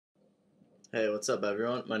Hey, what's up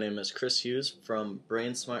everyone? My name is Chris Hughes from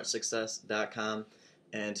brainsmartsuccess.com,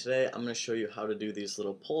 and today I'm going to show you how to do these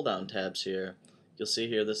little pull down tabs here. You'll see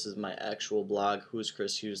here this is my actual blog,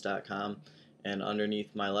 whoischrishughes.com, and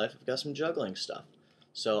underneath my life I've got some juggling stuff.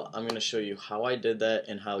 So I'm going to show you how I did that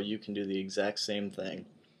and how you can do the exact same thing.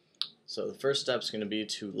 So the first step is going to be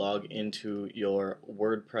to log into your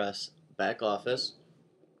WordPress back office.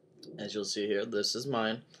 As you'll see here, this is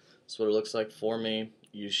mine. That's what it looks like for me.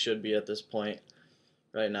 You should be at this point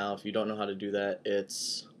right now. If you don't know how to do that,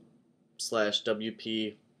 it's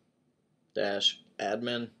 /wp-admin,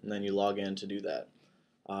 and then you log in to do that.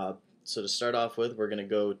 So to start off with, we're going to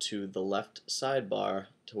go to the left sidebar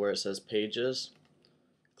to where it says Pages.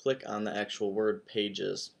 Click on the actual word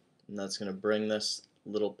Pages, and that's going to bring this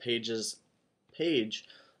little Pages page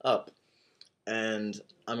up. And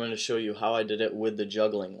I'm going to show you how I did it with the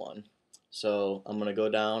juggling one. So I'm going to go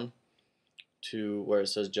down to where it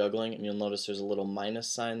says juggling, and you'll notice there's a little minus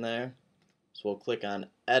sign there. So we'll click on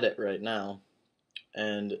edit right now,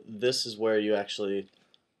 and this is where you actually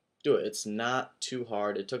do it. It's not too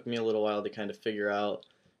hard. It took me a little while to kind of figure out,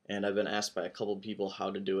 and I've been asked by a couple people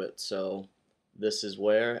how to do it. So this is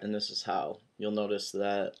where and this is how. You'll notice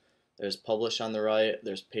that there's publish on the right,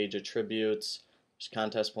 there's page attributes, there's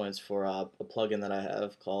contest points for a plugin that I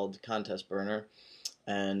have called Contest Burner.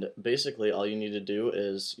 And basically all you need to do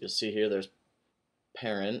is, you'll see here there's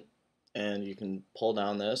parent, and you can pull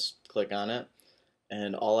down this, click on it,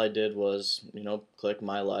 and all I did was, click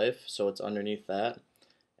my life, so it's underneath that,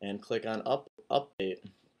 and click on update.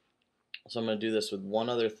 So I'm going to do this with one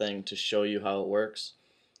other thing to show you how it works,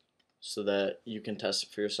 so that you can test it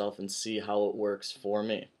for yourself and see how it works for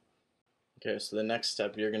me. Okay, so the next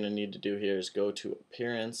step you're going to need to do here is go to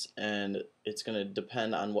Appearance, and it's going to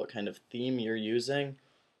depend on what kind of theme you're using.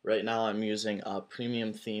 Right now I'm using a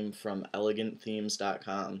premium theme from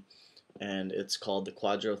elegantthemes.com, and it's called the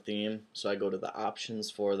Quadro theme. So I go to the options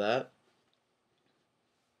for that,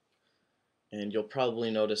 and you'll probably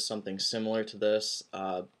notice something similar to this.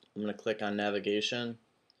 I'm going to click on navigation,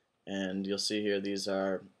 and you'll see here these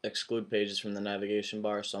are exclude pages from the navigation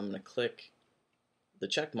bar, so I'm going to click the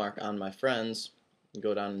check mark on my friends and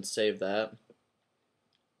go down and save that.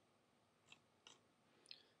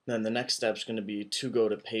 Then the next step is going to be to go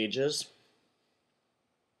to Pages,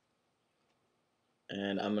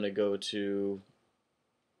 and I'm going to go to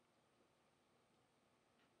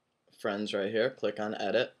Friends right here, click on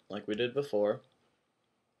Edit like we did before,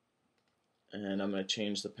 and I'm going to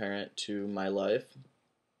change the parent to My Life,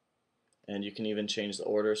 and you can even change the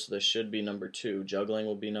order, so this should be number 2, juggling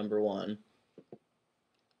will be number 1,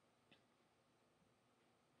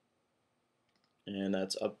 and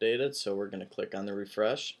that's updated, so we're going to click on the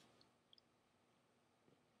refresh.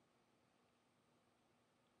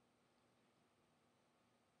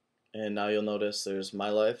 And now you'll notice there's My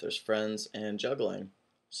Life, there's Friends, and Juggling.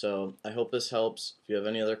 So I hope this helps. If you have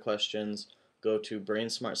any other questions, go to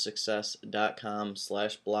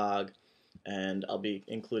brainsmartsuccess.com/blog, and I'll be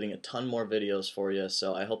including a ton more videos for you.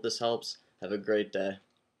 So I hope this helps. Have a great day.